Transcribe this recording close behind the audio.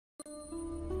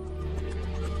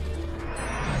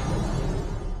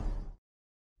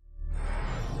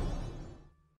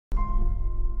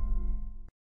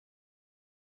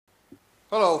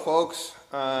Hello folks,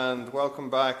 and welcome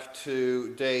back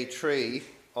to day 3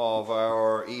 of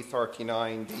our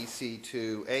E39 DC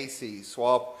to AC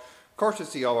swap,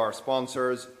 courtesy of our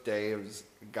sponsors, Dave's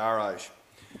Garage.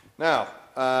 Now,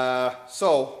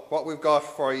 so what we've got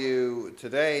for you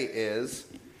today is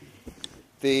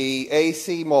the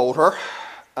AC motor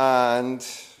and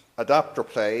adapter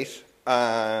plate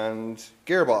and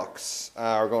gearbox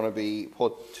are going to be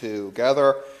put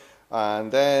together.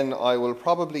 And then I will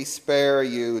probably spare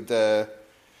you the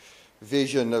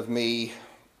vision of me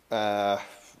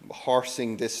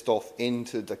horsing this stuff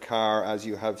into the car, as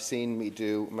you have seen me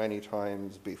do many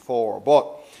times before.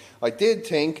 But I did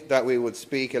think that we would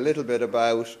speak a little bit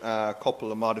about a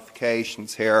couple of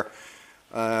modifications here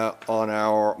on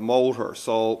our motor.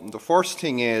 So the first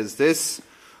thing is, this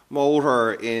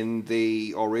motor in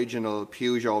the original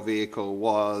Peugeot vehicle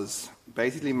was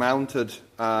basically mounted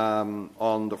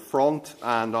on the front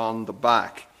and on the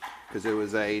back, because it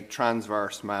was a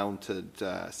transverse mounted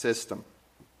system.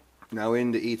 Now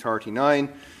in the E39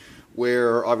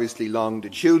 we're obviously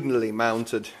longitudinally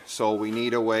mounted, so we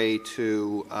need a way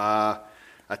to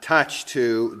attach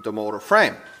to the motor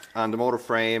frame, and the motor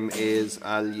frame is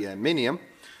aluminium.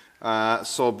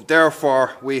 So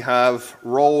therefore we have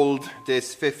rolled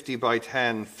this 50 by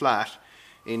 10 flat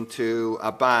into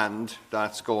a band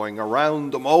that's going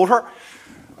around the motor,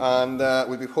 and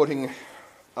we'll be putting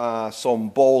some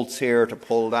bolts here to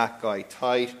pull that guy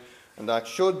tight, and that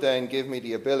should then give me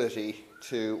the ability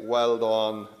to weld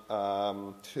on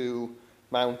 2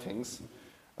 mountings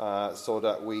so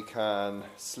that we can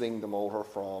sling the motor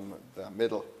from the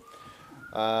middle.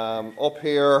 Up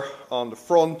here on the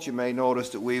front, you may notice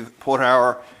that we've put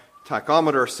our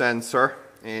tachometer sensor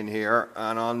in here,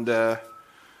 and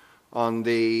on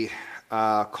the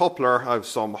coupler I have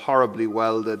some horribly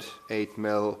welded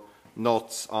 8mm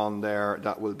nuts on there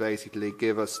that will basically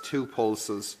give us 2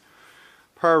 pulses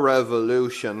per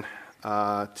revolution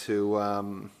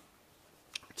to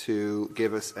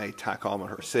give us a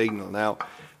tachometer signal. Now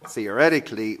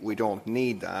theoretically we don't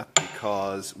need that,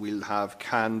 because we'll have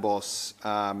CAN bus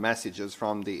messages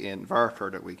from the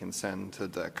inverter that we can send to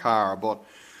the car, but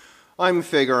I'm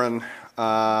figuring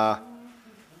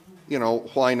you know,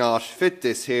 why not fit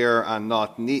this here and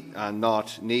not need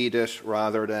it,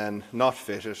 rather than not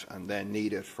fit it and then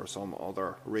need it for some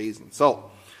other reason.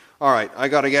 So, all right, I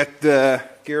got to get the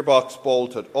gearbox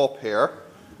bolted up here,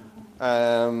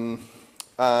 and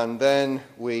then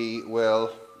we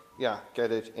will,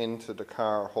 get it into the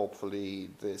car hopefully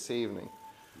this evening.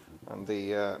 And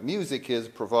the music is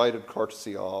provided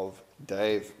courtesy of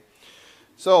Dave.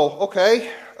 So,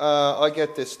 okay, I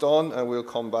get this done, and we'll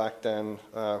come back then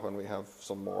when we have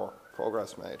some more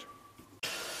progress made.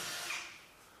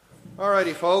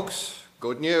 Alrighty folks,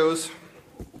 good news.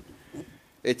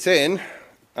 It's in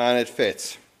and it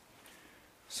fits.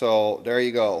 So there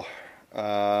you go.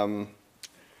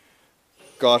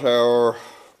 Got our,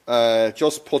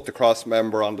 just put the cross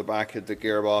member on the back of the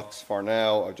gearbox for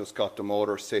now. I've just got the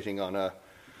motor sitting on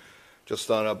just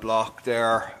on a block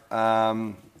there.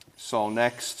 So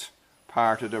next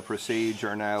part of the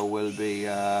procedure now will be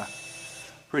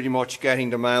pretty much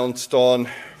getting the mounts done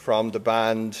from the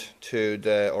band to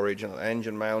the original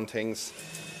engine mountings.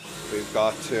 We've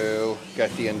got to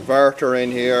get the inverter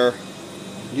in here,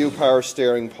 new power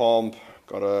steering pump,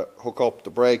 got to hook up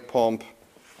the brake pump,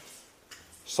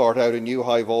 sort out a new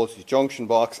high voltage junction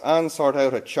box, and sort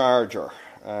out a charger,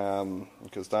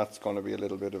 because that's going to be a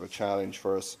little bit of a challenge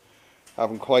for us.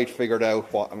 Haven't quite figured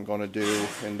out what I'm going to do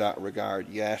in that regard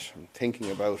yet. I'm thinking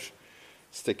about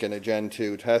sticking a Gen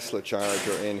 2 Tesla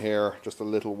charger in here, just a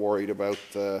little worried about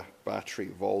the battery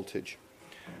voltage.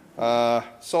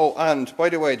 And by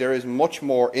the way, there is much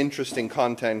more interesting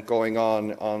content going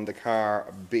on the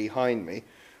car behind me,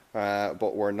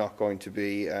 but we're not going to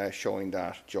be showing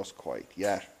that just quite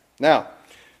yet. Now,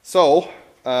 so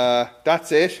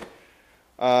that's it.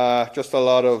 Just a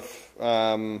lot of,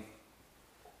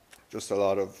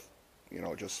 you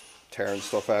know, just tearing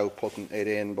stuff out, putting it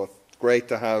in, but great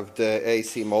to have the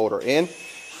AC motor in.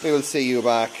 We will see you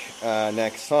back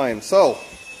next time. So,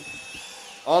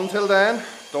 until then,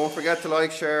 don't forget to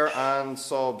like, share and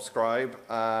subscribe,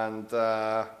 and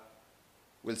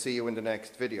we'll see you in the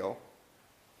next video.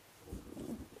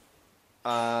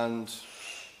 And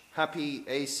happy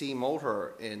AC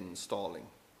motor installing.